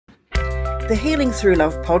the Healing Through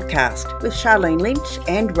Love podcast with Charlene Lynch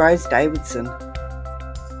and Rose Davidson.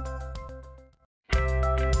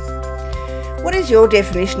 What is your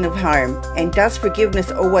definition of home, and does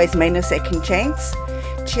forgiveness always mean a second chance?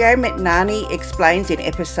 Chioma Nnani explains in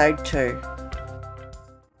episode 2.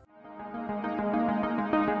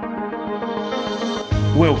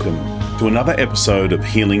 Welcome to another episode of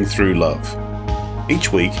Healing Through Love.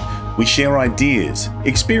 Each week, we share ideas,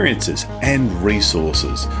 experiences, and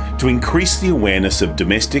resources to increase the awareness of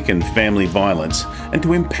domestic and family violence and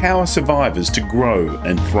to empower survivors to grow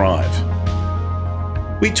and thrive.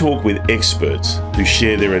 We talk with experts who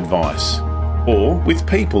share their advice, or with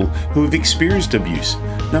people who have experienced abuse,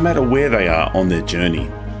 no matter where they are on their journey.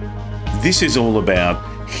 This is all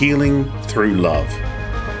about healing through love.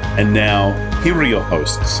 And now, here are your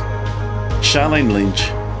hosts, Charlene Lynch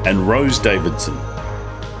and Rose Davidson.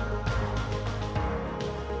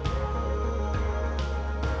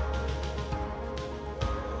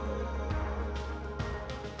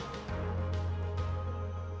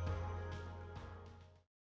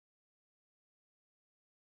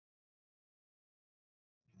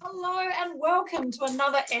 Hello and welcome to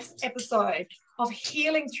another episode of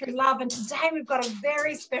Healing Through Love, and today we've got a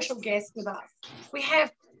very special guest with us. We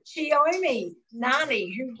have Chioma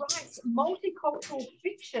Nnani, who writes multicultural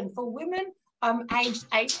fiction for women aged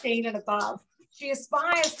 18 and above. She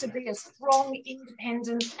aspires to be a strong,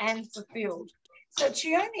 independent and fulfilled. So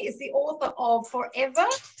Chioma is the author of Forever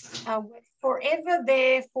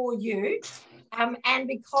There For You, and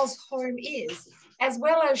Because Home Is, as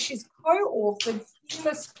well as she's co-authored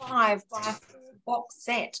Fearless 5 by a full box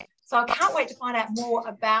set. So I can't wait to find out more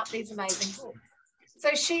about these amazing books.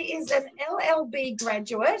 So she is an LLB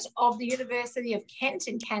graduate of the University of Kent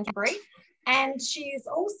in Canterbury, and she is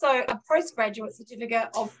also a postgraduate certificate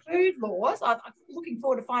of food laws. I'm looking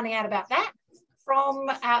forward to finding out about that from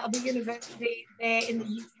the university there in the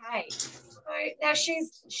UK. So now she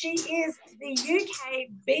is the UK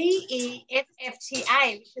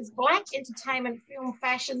BEFFTA, which is Black Entertainment, Film,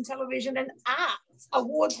 Fashion, Television and Arts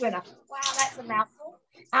Awards winner. Wow, that's a mouthful.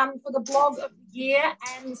 For the Blog of the Year,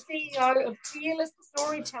 and CEO of Fearless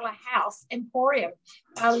Storyteller House Emporium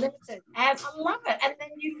Limited. And I love it. And then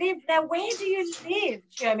you live, now where do you live,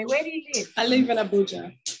 Chioma? Where do you live? I live in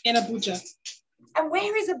Abuja. And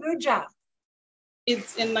where is Abuja?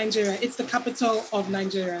 It's in Nigeria. It's the capital of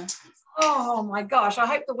Nigeria. Oh my gosh, I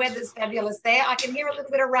hope the weather's fabulous there. I can hear a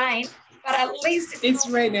little bit of rain, but at least it's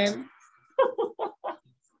raining.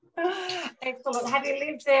 Excellent. Have you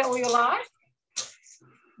lived there all your life?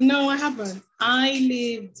 No, I haven't. I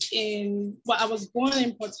was born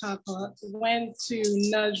in Port Harcourt, went to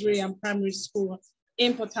nursery and primary school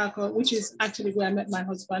in Port Harcourt, which is actually where I met my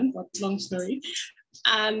husband, but long story.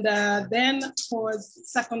 And then for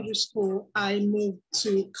secondary school, I moved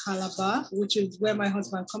to Calabar, which is where my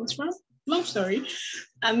husband comes from. Long story.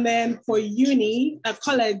 And then for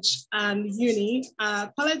college I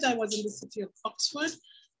was in the city of Oxford.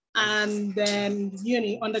 And then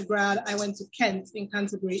undergrad, I went to Kent in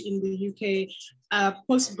Canterbury in the UK.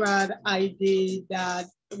 Postgrad, I did that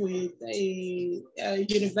with a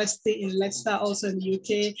university in Leicester, also in the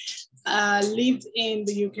UK. Lived in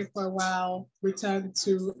the UK for a while, returned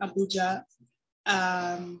to Abuja,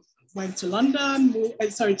 went to London,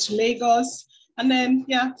 to Lagos, and then,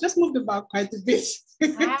 just moved about quite a bit.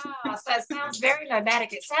 Wow, so it sounds very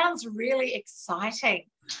nomadic. It sounds really exciting.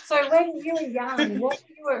 So when you were young, what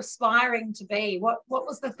were you aspiring to be? What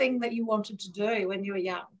was the thing that you wanted to do when you were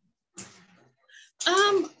young?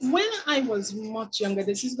 When I was much younger,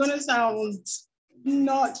 this is going to sound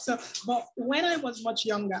not so, but when I was much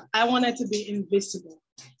younger, I wanted to be invisible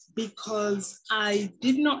because I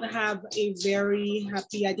didn't grow up in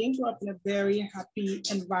a very happy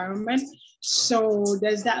environment. So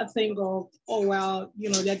there's that thing of,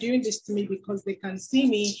 they're doing this to me because they can see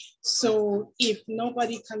me. So if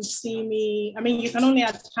nobody can see me, you can only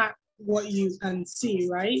attack what you can see,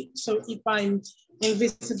 right? So if I'm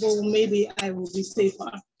invisible, maybe I will be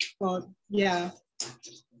safer. But yeah.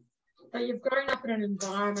 So you've grown up in an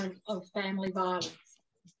environment of family violence.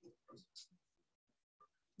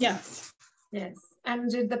 Yes. Yes. And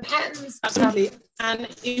did the patterns... Absolutely. And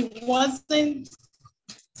it wasn't...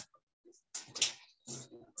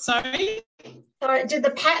 Sorry? So did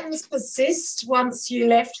the patterns persist once you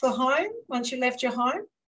left your home?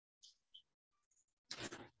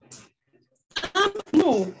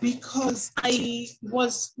 No, because I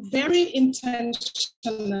was very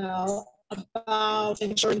intentional about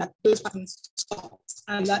ensuring that those patterns stopped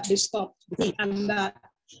and that they stopped me, and that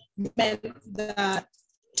meant that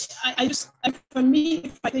for me,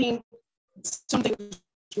 if I think something is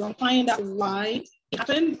wrong, find out why it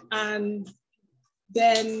happened and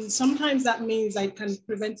then sometimes that means I can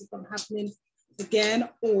prevent it from happening again,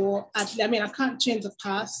 or I can't change the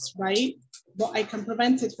past, right? But I can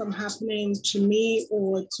prevent it from happening to me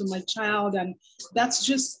or to my child. And that's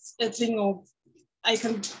just a thing of, I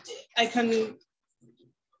can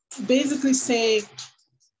basically say,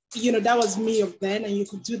 that was me of then, and you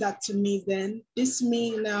could do that to me then. This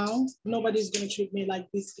me now, nobody's going to treat me like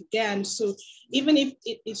this again. So even if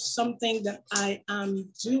it is something that I am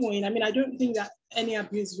doing, I don't think that any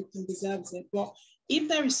abuse victim deserves it, but if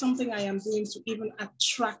there is something I am doing to even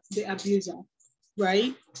attract the abuser,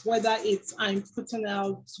 right? Whether it's I'm putting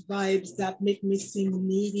out vibes that make me seem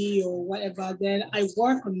needy or whatever, then I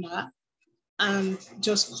work on that and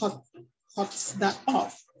just cut that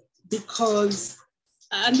off. Because,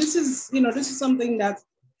 and this is something that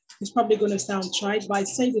is probably going to sound trite, but I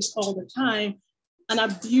say this all the time: an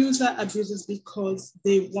abuser abuses because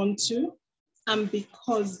they want to, and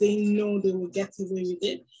because they know they will get away with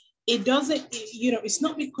it. It doesn't, it's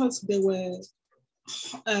not because they were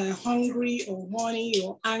hungry or horny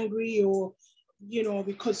or angry or,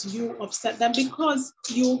 because you upset them, because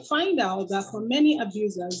you'll find out that for many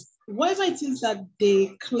abusers, whatever it is that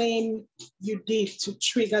they claim you did to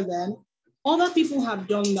trigger them, other people have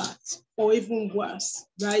done that, or even worse,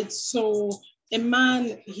 right? So a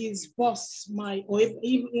man, his boss might, or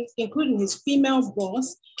even including his female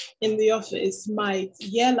boss in the office, might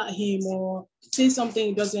yell at him or say something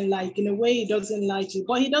he doesn't like in a way he doesn't like it,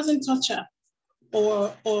 but he doesn't touch her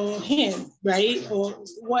or him, right? Or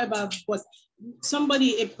whatever. But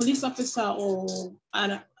somebody, a police officer or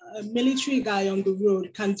a military guy on the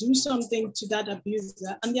road can do something to that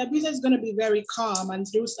abuser, and the abuser is going to be very calm and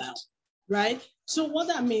docile, right? So what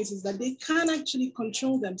that means is that they can actually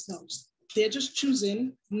control themselves. They're just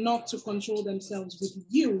choosing not to control themselves with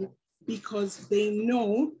you because they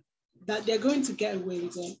know that they're going to get away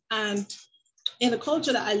with it. And in the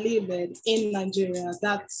culture that I live in Nigeria,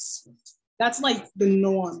 that's like the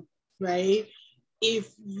norm, right?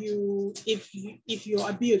 If you're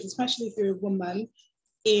abused, especially if you're a woman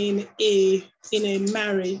in a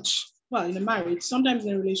marriage, sometimes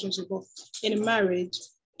in a relationship, but in a marriage,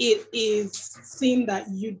 it is seen that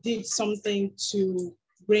you did something to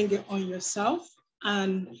bring it on yourself,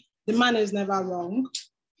 and the man is never wrong.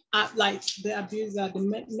 Like the abuser,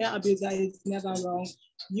 the male abuser is never wrong.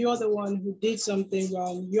 You're the one who did something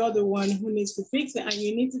wrong. You're the one who needs to fix it, and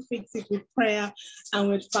you need to fix it with prayer and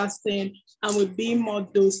with fasting and with being more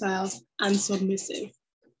docile and submissive.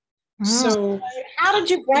 So how did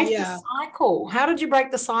you break the cycle? How did you break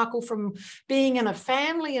the cycle from being in a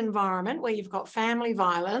family environment where you've got family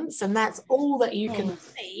violence and that's all that you can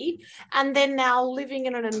see, and then now living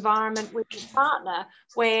in an environment with your partner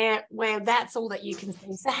where that's all that you can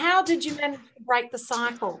see? So how did you manage to break the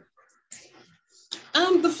cycle?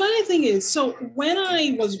 The funny thing is, so when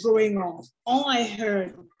I was growing up, all I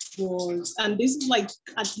heard was, and this is like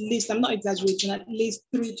at least, I'm not exaggerating, at least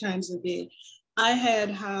 3 times a day, I heard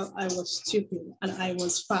how I was stupid and I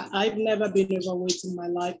was fat. I've never been overweight in my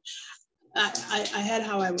life. I heard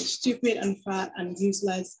how I was stupid and fat and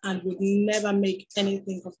useless and would never make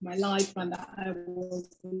anything of my life, and that I was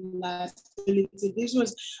a liability. This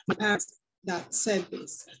was my parents that said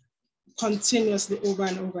this continuously over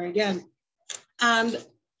and over again. And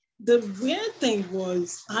the weird thing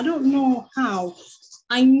was, I don't know how,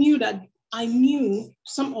 I knew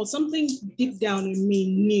something deep down in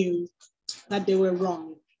me knew that they were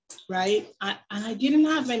wrong, right? And I didn't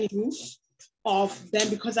have any proof of them,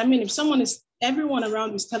 because if everyone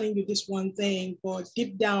around is telling you this one thing, but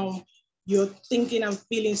deep down you're thinking and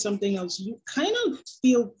feeling something else, you kind of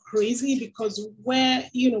feel crazy, because what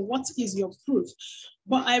is your proof?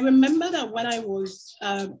 But I remember that when I was,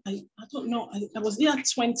 I don't know, I was either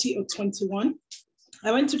 20 or 21,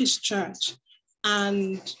 I went to this church,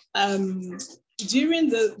 and during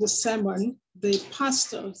the sermon, the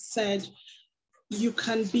pastor said, you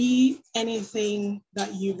can be anything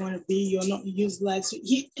that you want to be. You're not useless.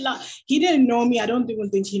 He didn't know me. I don't even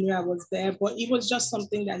think he knew I was there, but it was just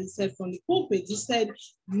something that he said from the pulpit. He said,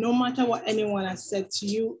 no matter what anyone has said to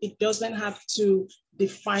you, it doesn't have to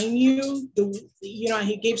define you. And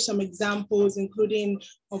he gave some examples, including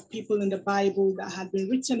of people in the Bible that had been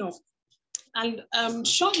written off. And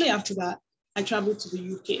shortly after that, I traveled to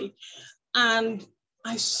the UK, and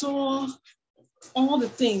I saw all the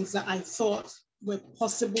things that I thought were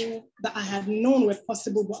possible, that I had known were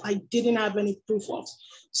possible, but I didn't have any proof of.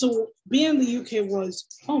 So being in the UK was,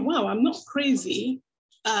 oh, wow, I'm not crazy.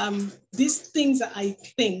 These things that I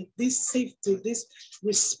think, this safety, this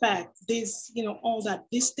respect, this, all that,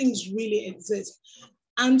 these things really exist.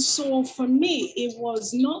 And so for me, it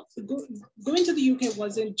was not, going to the UK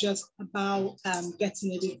wasn't just about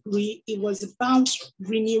getting a degree. It was about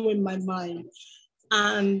renewing my mind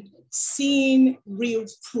and seeing real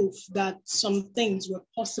proof that some things were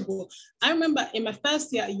possible. I remember in my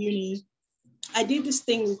first year at uni, I did this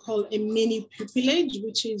thing we call a mini pupillage,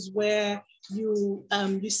 which is where you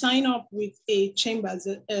sign up with a chambers,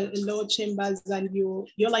 a lower chambers, and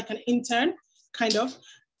you're like an intern, kind of.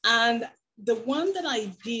 And the one that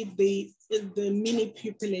I did the mini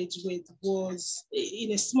pupillage with was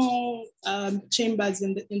in a small chambers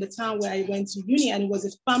in the town where I went to uni, and it was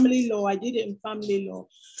a family law. I did it in family law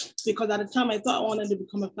because at the time I thought I wanted to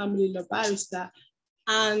become a family law barrister.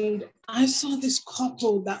 And I saw this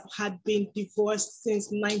couple that had been divorced since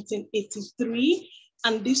 1983,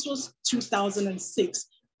 and this was 2006.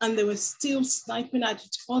 And they were still sniping at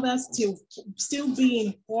each other, still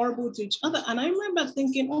being horrible to each other. And I remember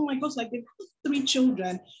thinking, oh my gosh, like they've got 3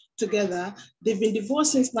 children together. They've been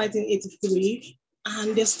divorced since 1983,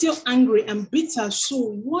 and they're still angry and bitter.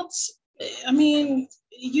 So I mean,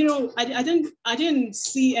 you know, I didn't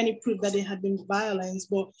see any proof that there had been violence,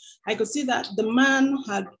 but I could see that the man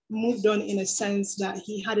had moved on in a sense that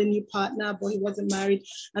he had a new partner, but he wasn't married.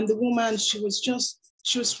 And the woman, she was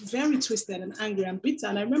very twisted and angry and bitter.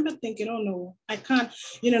 And I remember thinking, oh no, I can't,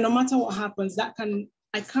 you know, no matter what happens, I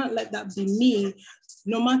can't let that be me.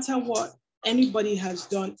 No matter what anybody has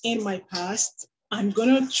done in my past, I'm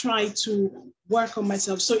gonna try to work on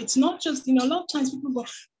myself. So it's not just, you know, a lot of times people go,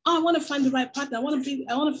 oh, I want to find the right partner. I want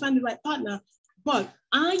to find the right partner. But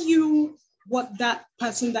are you what that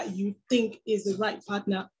person that you think is the right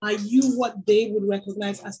partner? Are you what they would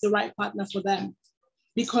recognize as the right partner for them?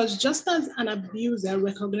 Because just as an abuser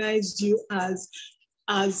recognized you as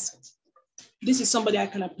this is somebody I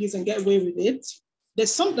can abuse and get away with it,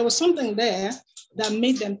 there was something there that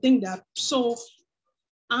made them think that. So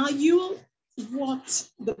are you what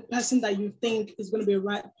the person that you think is going to be a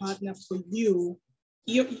right partner for you?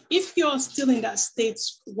 If you're still in that state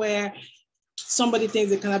where somebody thinks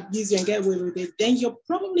they can abuse you and get away with it, then you're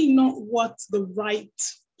probably not what the right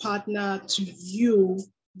partner to you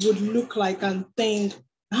would look like and think,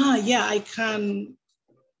 yeah, I can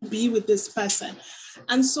be with this person.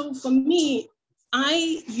 And so for me,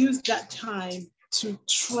 I used that time to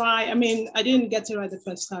try. I mean, I didn't get it right the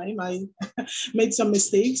first time. I made some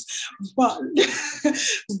mistakes, but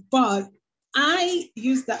I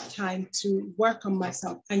used that time to work on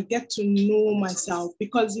myself and get to know myself,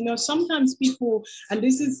 because, you know, sometimes people, and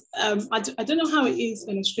this is, I don't know how it is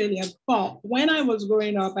in Australia, but when I was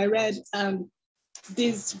growing up, I read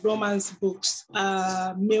these romance books,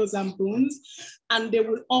 Mills and Boons, and they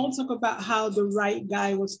would all talk about how the right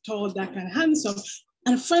guy was tall, dark, and handsome.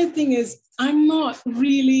 And the funny thing is, I'm not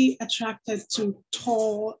really attracted to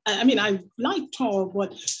tall. I mean, I like tall,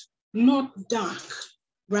 but not dark,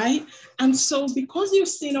 right? And so because you've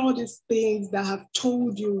seen all these things that have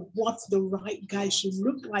told you what the right guy should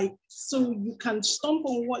look like, so you can stomp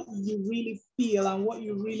on what you really feel and what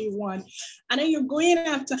you really want. And then you're going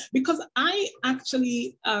after, because I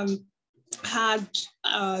actually had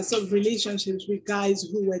sort of relationships with guys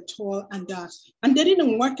who were tall and dark, and they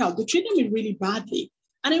didn't work out. They treated me really badly.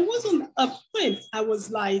 And it wasn't a point. I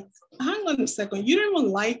was like, hang on a second, you don't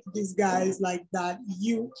even like these guys like that.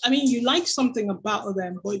 You like something about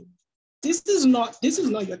them, but this is not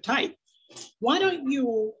your type. Why don't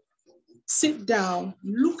you sit down,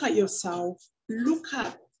 look at yourself, look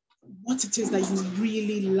at what it is that you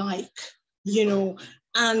really like, you know?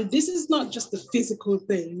 And this is not just a physical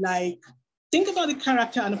thing. Like, think about the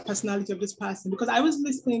character and the personality of this person. Because I was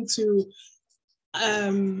listening to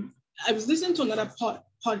another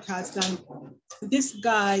podcast, and this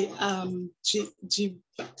guy,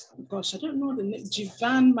 gosh, I don't know the name,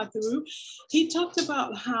 Jivan Matharu, he talked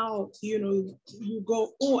about how, you know, you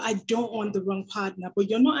go, oh, I don't want the wrong partner, but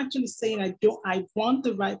you're not actually saying I want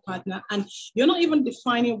the right partner, and you're not even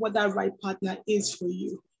defining what that right partner is for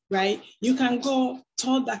you, right? You can go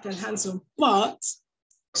tall, dark, and handsome, but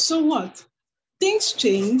so what? Things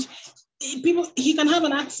change. He can have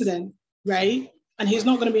an accident, right? And he's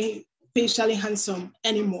not going to be facially handsome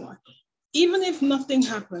anymore. Even if nothing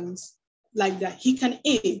happens like that, he can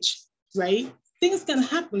age, right? Things can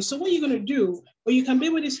happen. So what are you going to do? Or you can be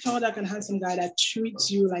with this tall, dark, and handsome guy that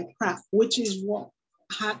treats you like crap, which is what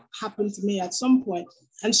happened to me at some point.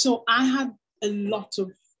 And so I had a lot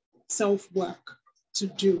of self-work to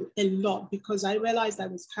do, a lot, because I realized I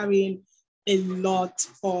was carrying a lot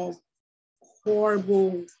of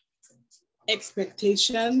horrible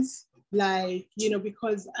expectations, like, you know,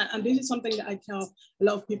 because, and this is something that I tell a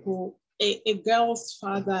lot of people, a girl's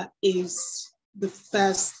father is the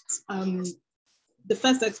first the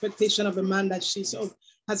first expectation of a man that she sort of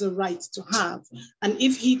has a right to have. And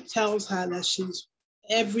if he tells her that she's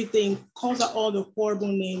everything, calls her all the horrible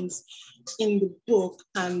names in the book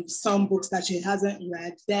and some books that she hasn't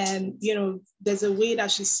read, then, you know, there's a way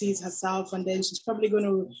that she sees herself, and then she's probably going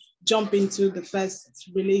to jump into the first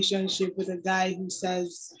relationship with a guy who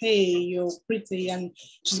says, hey, you're pretty, and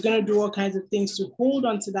she's going to do all kinds of things to hold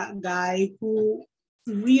on to that guy who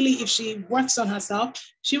really, if she works on herself,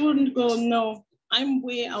 she wouldn't go, no, I'm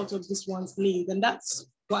way out of this one's league. And that's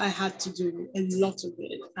what I had to do, a lot of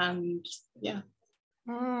it. And yeah.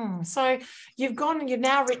 So you've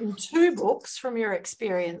now written 2 books from your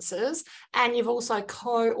experiences, and you've also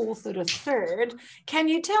co-authored a third. Can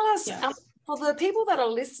you tell us, for the people that are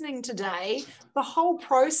listening today, the whole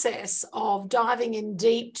process of diving in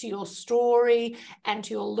deep to your story and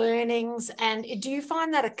to your learnings? And do you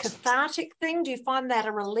find that a cathartic thing? Do you find that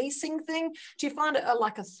a releasing thing? Do you find it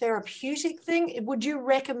like a therapeutic thing? Would you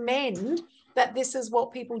recommend that this is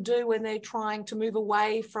what people do when they're trying to move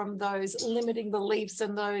away from those limiting beliefs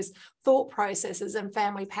and those thought processes and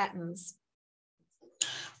family patterns?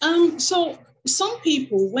 So some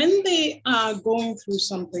people, when they are going through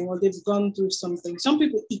something or they've gone through something, some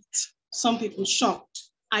people eat, some people shop.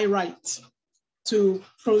 I write to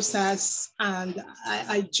process, and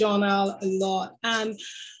I journal a lot. And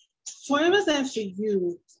Forever There For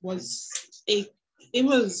You was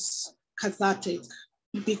cathartic,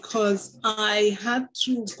 because I had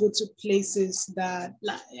to go to places that,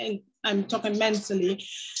 like, I'm talking mentally,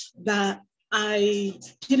 that I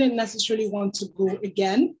didn't necessarily want to go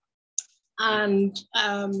again. And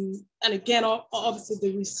again, obviously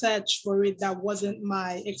the research for it, that wasn't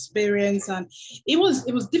my experience, and it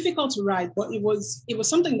was difficult to write, but it was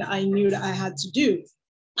something that I knew that I had to do.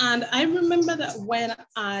 And I remember that when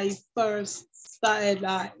I first started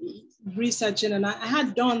researching, and I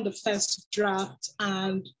had done the first draft,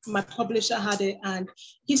 and my publisher had it, and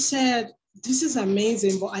he said, this is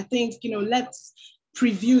amazing, but I think, you know, let's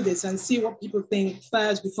preview this and see what people think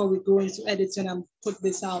first before we go into editing and put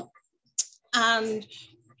this out. And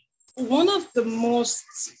one of the most,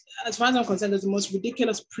 as far as I'm concerned, the most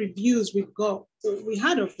ridiculous previews we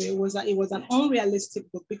had of it was that it was an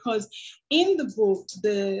unrealistic book, because in the book,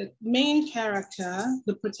 the main character,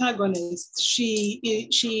 the protagonist, she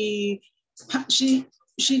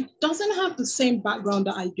doesn't have the same background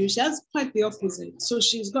that I do. She has quite the opposite. So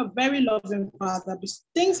she's got very loving father, but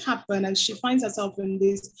things happen and she finds herself in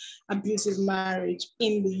this abusive marriage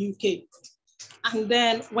in the UK. And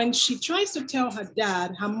then when she tries to tell her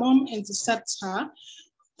dad, her mom intercepts her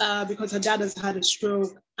because her dad has had a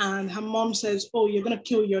stroke. And her mom says, oh, you're going to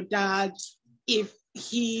kill your dad if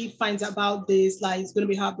he finds out about this. Like, it's going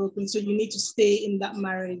to be heartbroken. So you need to stay in that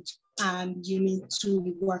marriage and you need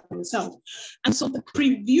to work on yourself. And so the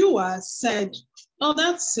previewer said, oh,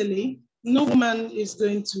 that's silly. No woman is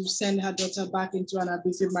going to send her daughter back into an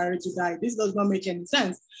abusive marriage to die. This does not make any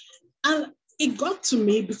sense. And it got to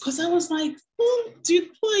me because I was like, who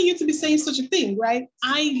are you to be saying such a thing, right?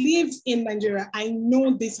 I live in Nigeria. I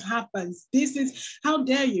know this happens. This is, how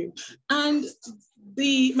dare you? And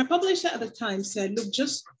my publisher at the time said, look,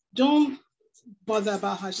 just don't bother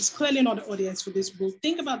about her. She's clearly not the audience for this book.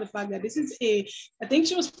 Think about the fact that this is I think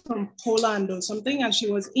she was from Poland or something, and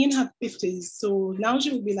she was in her 50s. So now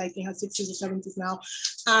she will be like in her 60s or 70s now.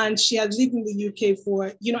 And she has lived in the UK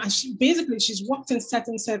for, you know, and she's walked in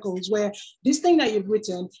certain circles where this thing that you've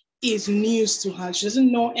written is news to her. She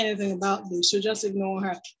doesn't know anything about this. So just ignore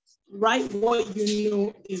her. Write what you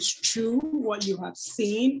know is true, what you have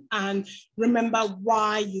seen, and remember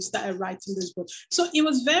why you started writing this book. So it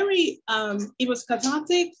was it was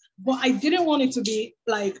cathartic, but I didn't want it to be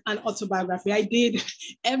like an autobiography. I did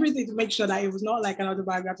everything to make sure that it was not like an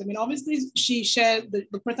autobiography. I mean, obviously she shared, the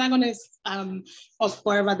protagonist of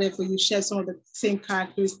Forever There For You shares some of the same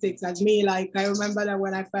characteristics as me. Like, I remember that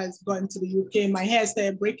when I first got into the UK, my hair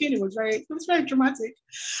started breaking. It was very dramatic.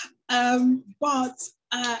 But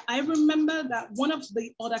I remember that one of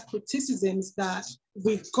the other criticisms that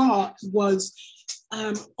we got was,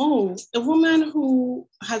 a woman who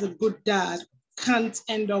has a good dad can't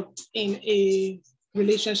end up in a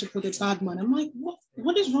relationship with a bad man. I'm like,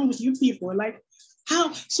 what is wrong with you people? Like,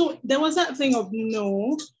 how? So there was that thing of,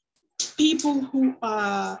 no, people who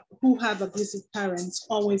have abusive parents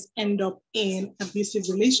always end up in abusive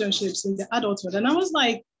relationships in the adulthood. And I was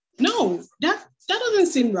like, no, that doesn't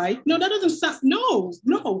seem right. No, that doesn't sound, no.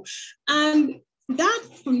 And that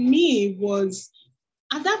for me was,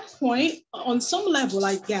 at that point, on some level,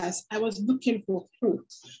 I guess, I was looking for hope.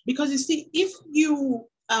 Because you see, if you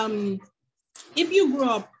grow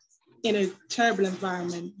up in a terrible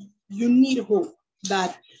environment, you need hope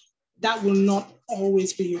that that will not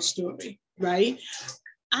always be your story, right?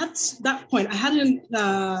 At that point,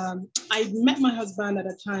 I met my husband at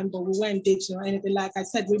the time, but we weren't dating or anything. Like I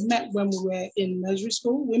said, we met when we were in nursery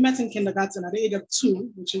school. We met in kindergarten at the age of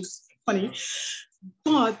 2, which is funny.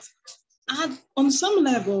 But on some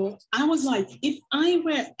level, I was like, if I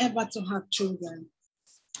were ever to have children,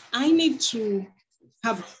 I need to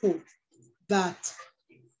have hope that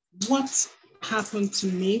what happened to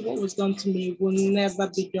me, what was done to me, will never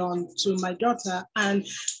be done to my daughter. And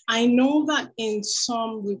I know that in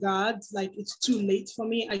some regards, like it's too late for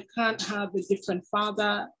me. I can't have a different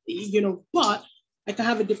father, but I can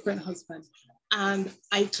have a different husband. And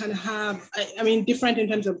I can have, different in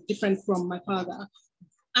terms of different from my father.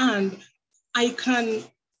 And I can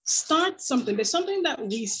start something. There's something that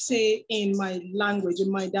we say in my language,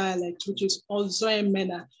 in my dialect, which is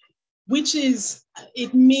Ozoemena, which is,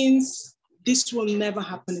 it means this will never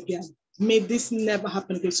happen again. May this never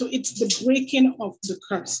happen again. So it's the breaking of the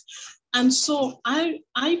curse. And so I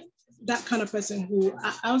that kind of person who,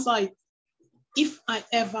 I was like, if I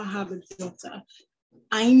ever have a daughter,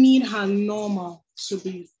 I need her normal to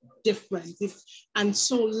be different. And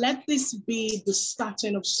so let this be the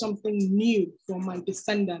starting of something new for my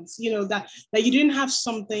descendants. That you didn't have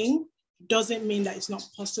something doesn't mean that it's not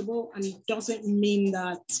possible, and it doesn't mean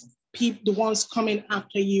that the ones coming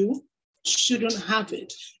after you shouldn't have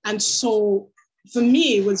it. And so for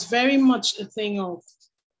me, it was very much a thing of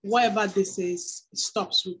whatever this is, it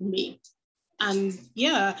stops with me. And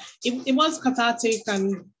yeah, it was cathartic,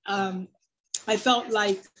 and I felt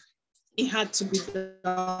like it had to be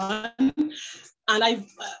done. And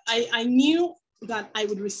I knew that I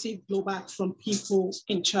would receive blowback from people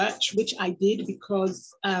in church, which I did,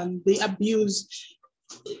 because the abuse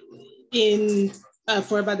in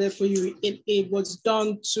Forever There For You, it was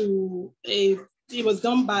done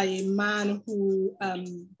by a man who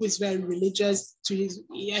is very religious and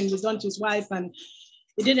it was done to his wife, and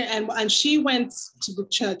it didn't end. And she went to the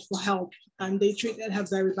church for help, and they treated her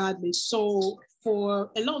very badly. So for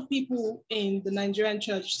a lot of people in the Nigerian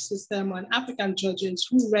church system and African churches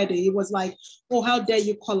who read it, it was like, oh, how dare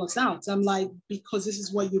you call us out? I'm like, because this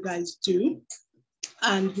is what you guys do,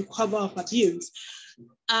 and you cover up abuse.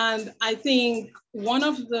 And I think one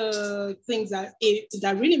of the things that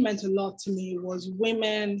really meant a lot to me was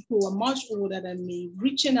women who were much older than me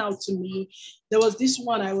reaching out to me. There was this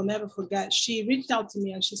one I will never forget. She reached out to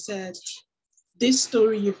me and she said, this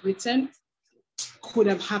story you've written could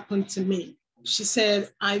have happened to me. She said,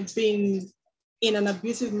 I've been in an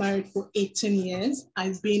abusive marriage for 18 years.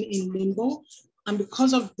 I've been in limbo. And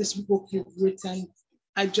because of this book you've written,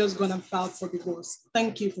 I just gone and filed for divorce.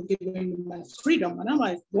 Thank you for giving me my freedom. And I'm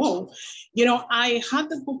like, whoa. I had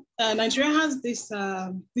the book, Nigeria has this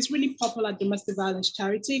really popular domestic violence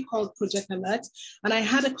charity called Project Alert. And I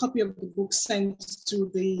had a copy of the book sent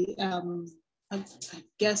to the, I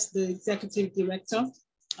guess, the executive director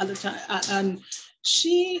at the time. And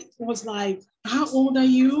she was like, how old are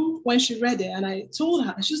you, when she read it? And I told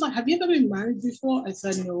her, and she's like, have you ever been married before? I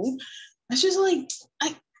said, no. And she's like,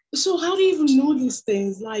 so how do you even know these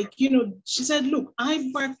things? Like, she said, look,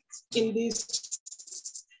 I worked in this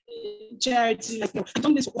charity, I've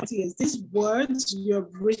done this for 40 years. These words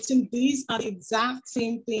you've written, these are the exact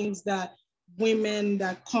same things that women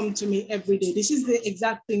that come to me every day, this is the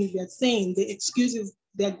exact things they're saying, the excuses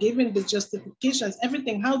they're giving, the justifications,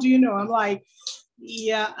 everything. How do you know? I'm like,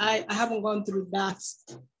 yeah, I haven't gone through that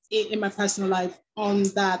in my personal life on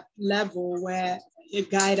that level where a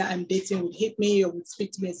guy that I'm dating would hit me or would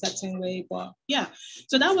speak to me a certain way. But yeah,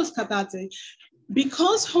 so that was cathartic.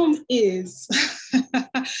 Because home is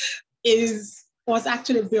was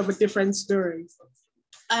actually a bit of a different story.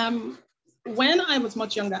 When I was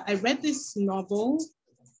much younger, I read this novel,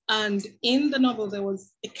 and in the novel there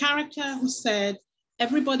was a character who said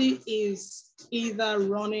everybody is either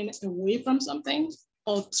running away from something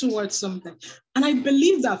or towards something. And I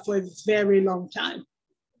believed that for a very long time,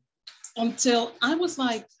 until I was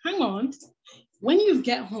like, hang on, when you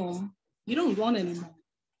get home, you don't run anymore,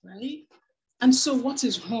 right? And so what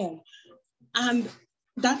is home? And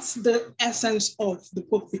that's the essence of the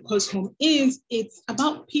book, because home it's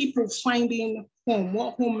about people finding home,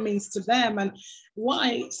 what home means to them. And what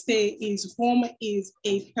I say is home is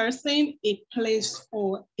a person, a place,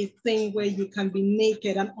 or a thing where you can be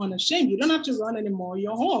naked and unashamed. You don't have to run anymore,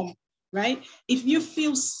 you're home. Right? If you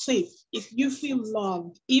feel safe, if you feel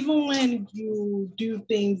loved, even when you do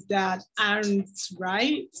things that aren't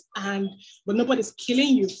right, but nobody's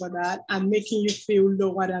killing you for that and making you feel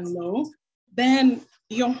lower than low, then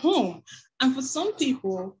you're home. And for some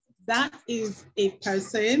people, that is a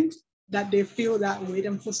person that they feel that way.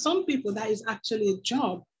 And for some people, that is actually a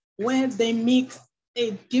job. where they make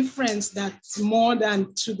a difference that's more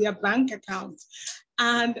than to their bank account.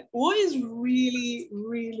 And what is really,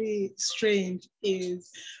 really strange is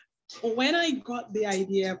when I got the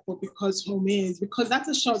idea for Because Home Is, because that's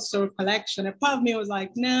a short story collection, a part of me was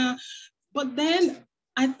like, nah. But then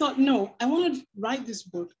I thought, no, I want to write this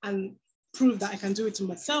book and prove that I can do it to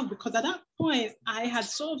myself, because at that point I had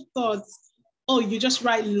sort of thought, oh, you just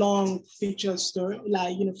write long feature story,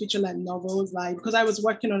 like, feature-length novels, like, because I was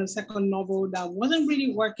working on a second novel that wasn't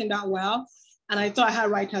really working that well. And I thought I had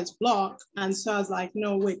writer's block. And so I was like,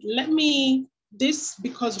 no, wait, this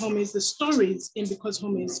Because Home Is, the stories in Because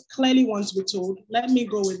Home Is clearly want to be told. Let me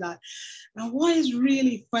go with that. And what is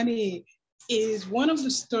really funny is one of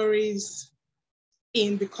the stories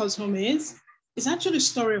in Because Home Is actually the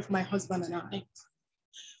story of my husband and I.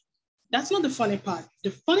 That's not the funny part.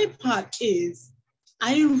 The funny part is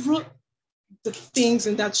I wrote the things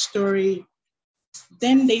in that story,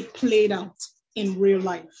 then they played out in real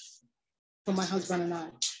life for my husband and I.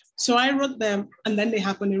 So I wrote them and then they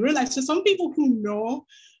happened in real life. So some people who know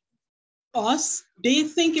us, they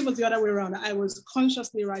think it was the other way around. I was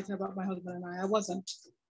consciously writing about my husband and I wasn't.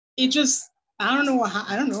 It just, I don't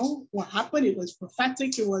know what happened. It was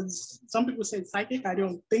prophetic. It was, some people say psychic. I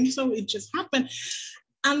don't think so. It just happened.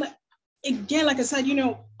 And again, like I said,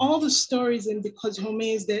 all the stories in Because Home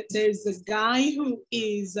Is that there's a guy who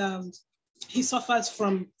is, he suffers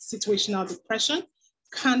from situational depression,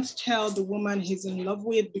 can't tell the woman he's in love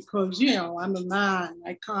with because, I'm a man,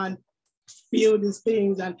 I can't feel these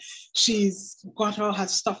things. And she's got all her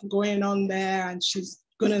stuff going on there and she's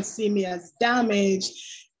gonna see me as damaged,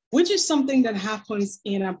 which is something that happens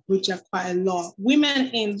in Abuja quite a lot. Women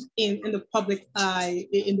in the public eye,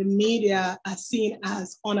 in the media, are seen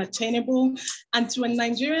as unattainable. And to a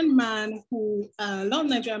Nigerian man a lot of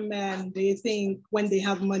Nigerian men, they think when they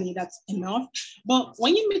have money, that's enough. But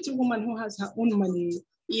when you meet a woman who has her own money,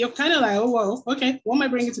 you're kind of like, oh, well, okay, what am I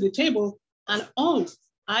bringing to the table? And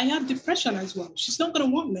I have depression as well. She's not gonna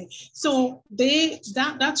want me. So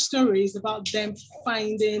that story is about them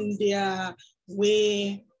finding their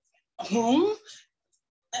way home,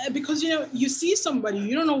 because you see somebody,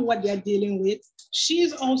 you don't know what they're dealing with. He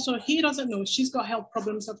doesn't know, she's got health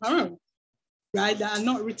problems of her own, right, that are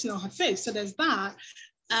not written on her face. So there's that.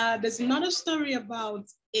 There's another story about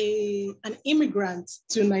an immigrant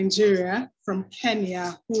to Nigeria from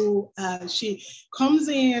Kenya who she comes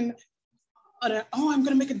in I'm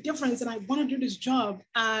gonna make a difference and I want to do this job,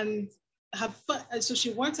 and so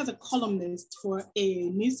she works as a columnist for a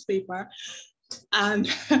newspaper and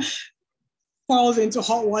falls into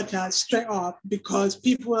hot water straight up because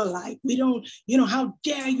people are like, we don't, how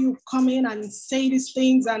dare you come in and say these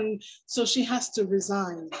things? And so she has to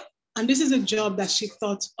resign. And this is a job that she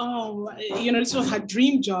thought, this was her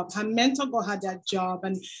dream job. Her mentor got her that job.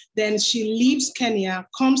 And then she leaves Kenya,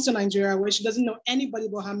 comes to Nigeria where she doesn't know anybody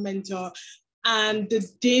but her mentor. And the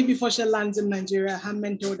day before she lands in Nigeria, her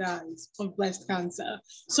mentor dies of breast cancer.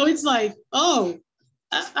 So it's like, I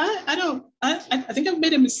think I've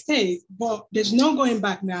made a mistake, but there's no going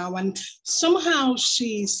back now. And somehow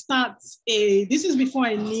she starts this is before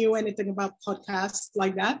I knew anything about podcasts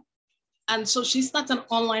like that. And so she starts an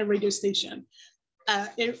online radio station,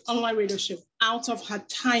 an online radio show out of her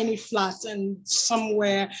tiny flat and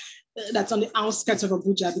somewhere that's on the outskirts of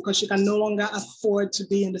Abuja because she can no longer afford to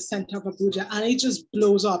be in the center of Abuja. And it just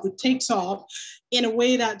blows up. It takes off in a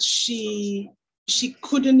way that she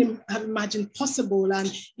couldn't have imagined possible.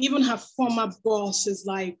 And even her former boss is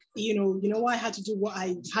like, I had to do what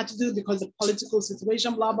I had to do because of political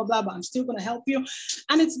situation, blah, blah, blah, but I'm still going to help you.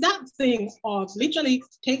 And it's that thing of literally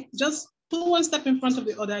just put one step in front of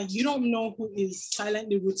the other. You don't know who is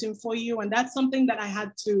silently rooting for you. And that's something that I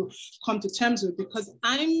had to come to terms with, because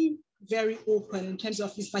I'm very open in terms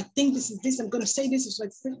of, if I think this is this, I'm going to say this. If I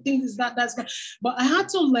think this, that's going. But I had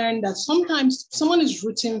to learn that sometimes someone is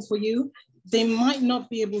rooting for you. They might not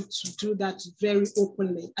be able to do that very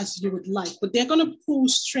openly as you would like, but they're going to pull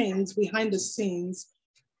strings behind the scenes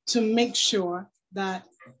to make sure that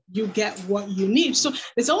you get what you need. So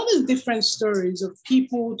there's all these different stories of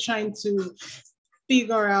people trying to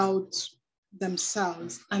figure out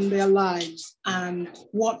themselves and their lives and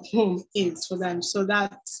what home is for them. So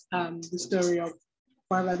that's the story of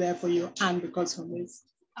Forever There For You and Because Home Is.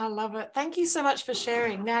 I love it. Thank you so much for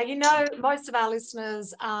sharing. Now, most of our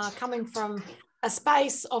listeners are coming from a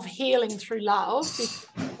space of healing through love,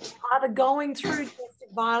 either going through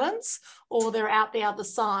domestic violence or they're out the other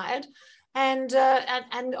side. And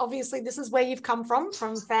obviously this is where you've come from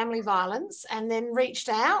family violence, and then reached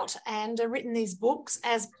out and written these books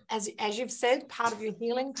as you've said, part of your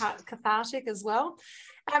healing, part cathartic as well.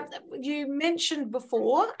 You mentioned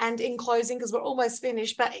before, and in closing, because we're almost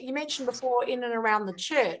finished, but you mentioned before in and around the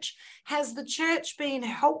church. Has the church been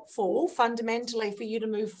helpful fundamentally for you to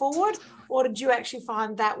move forward, or did you actually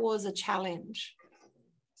find that was a challenge?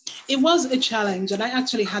 It was a challenge, and I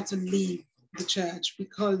actually had to leave the church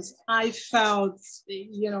because I felt,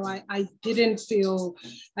 I didn't feel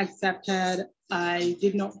accepted. I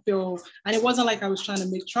did not feel, and it wasn't like I was trying to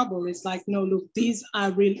make trouble. It's like, no, look, these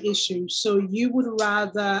are real issues. So you would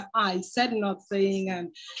rather I said nothing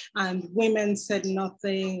and women said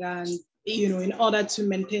nothing, and in order to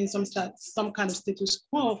maintain some kind of status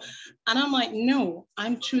quo. And I'm like, no,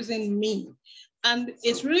 I'm choosing me. And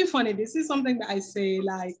it's really funny. This is something that I say,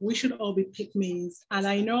 like, we should all be pick-me's. And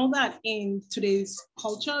I know that in today's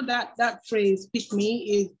culture, that phrase, pick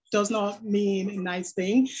me, it does not mean a nice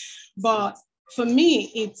thing. But for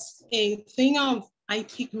me, it's a thing of, I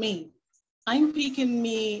pick me. I'm picking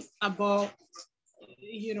me about,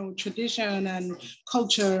 tradition and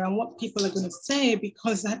culture and what people are going to say,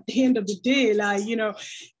 because at the end of the day, like,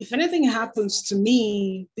 if anything happens to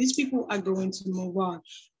me, these people are going to move on.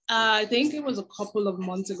 I think it was a couple of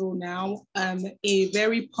months ago now, a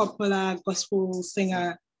very popular gospel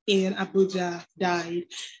singer in Abuja died.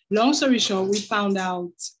 Long story short, we found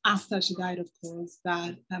out after she died, of course,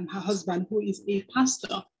 that her husband, who is a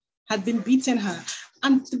pastor, had been beating her.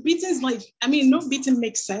 And the beatings, no beating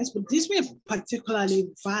makes sense, but these were particularly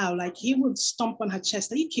vile. Like, he would stomp on her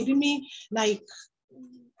chest. Are you kidding me? Like,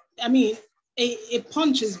 a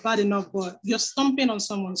punch is bad enough, but you're stomping on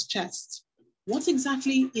someone's chest. What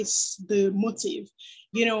exactly is the motive?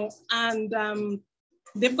 And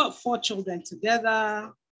they've got 4 children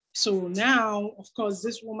together. So now, of course,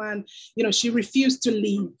 this woman, she refused to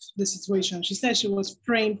leave the situation. She said she was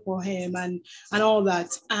praying for him and all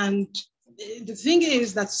that. And the thing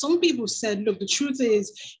is that some people said, look, the truth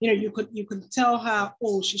is, you could tell her,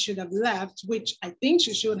 oh, she should have left, which I think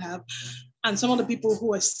she should have. And some of the people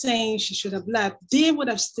who are saying she should have left, they would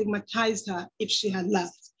have stigmatized her if she had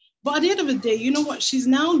left. But at the end of the day, you know what? She's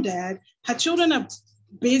now dead. Her children are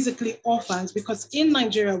basically orphans, because in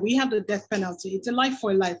Nigeria, we have the death penalty. It's a life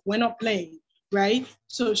for a life. We're not playing, right?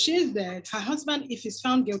 So she's dead. Her husband, if he's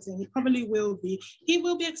found guilty, and he probably will be, he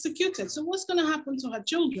will be executed. So what's going to happen to her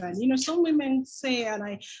children? Some women say, and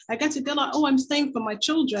I get to tell her, oh, I'm staying for my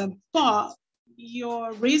children. But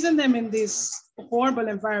you're raising them in this horrible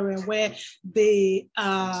environment where they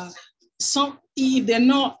if they're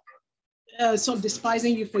not sort of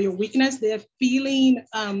despising you for your weakness, they're feeling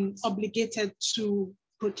obligated to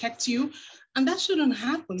protect you. And that shouldn't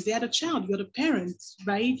happen. They are the child, you're the parent,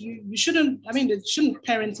 right? You shouldn't, they shouldn't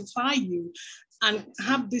parentify you and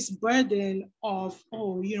have this burden of,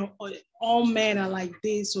 all men are like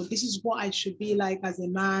this, or this is what I should be like as a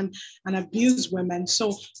man, and abuse women.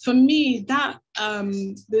 So for me, that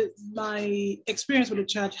my experience with the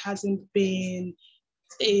church hasn't been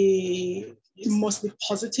a mostly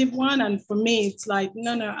positive one. And for me, it's like,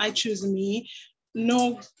 no, I choose me.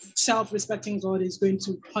 No self-respecting God is going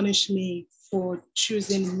to punish me for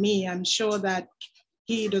choosing me. I'm sure that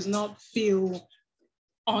he does not feel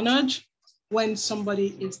honored when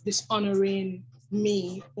somebody is dishonoring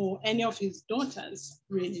me or any of his daughters,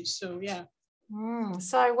 really. So, yeah.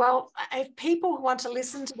 So, well, if people want to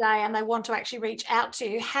listen today and they want to actually reach out to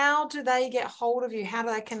you, how do they get hold of you? How do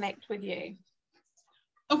they connect with you?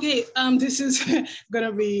 Okay, this is going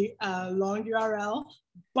to be a long URL,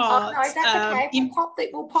 but... no, that's okay.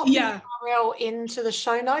 We'll pop the URL into the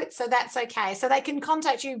show notes, so that's okay. So they can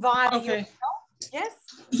contact you via the URL, yes?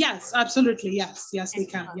 Yes, absolutely, yes, we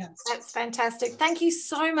can, yes. That's fantastic. Thank you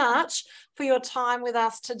so much for your time with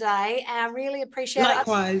us today, and I really appreciate it.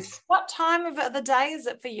 Likewise. What time of the day is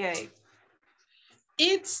it for you?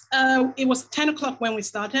 It was 10 o'clock when we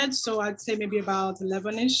started, so I'd say maybe about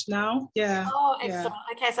 11ish now. Yeah. Oh, excellent.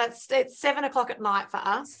 Yeah. Okay, so it's 7 o'clock at night for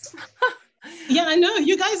us. Yeah, I know.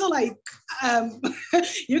 You guys are like,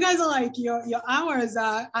 your hours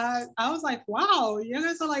are. I was like, wow, you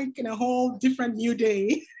guys are like in a whole different new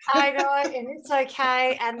day. I know, and it's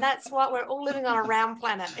okay, and that's what we're all living on a round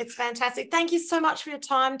planet. It's fantastic. Thank you so much for your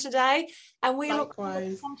time today, and we look forward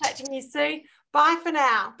to contacting you soon. Bye for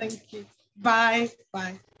now. Thank you. Bye.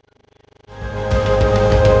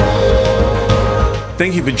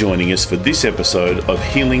 Thank you for joining us for this episode of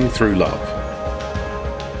Healing Through Love.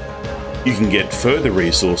 You can get further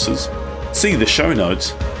resources, see the show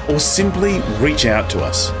notes, or simply reach out to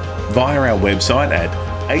us via our website at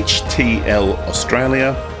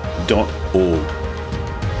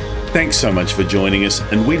htlaustralia.org. Thanks so much for joining us,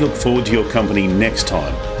 and we look forward to your company next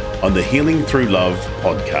time on the Healing Through Love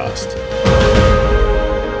podcast.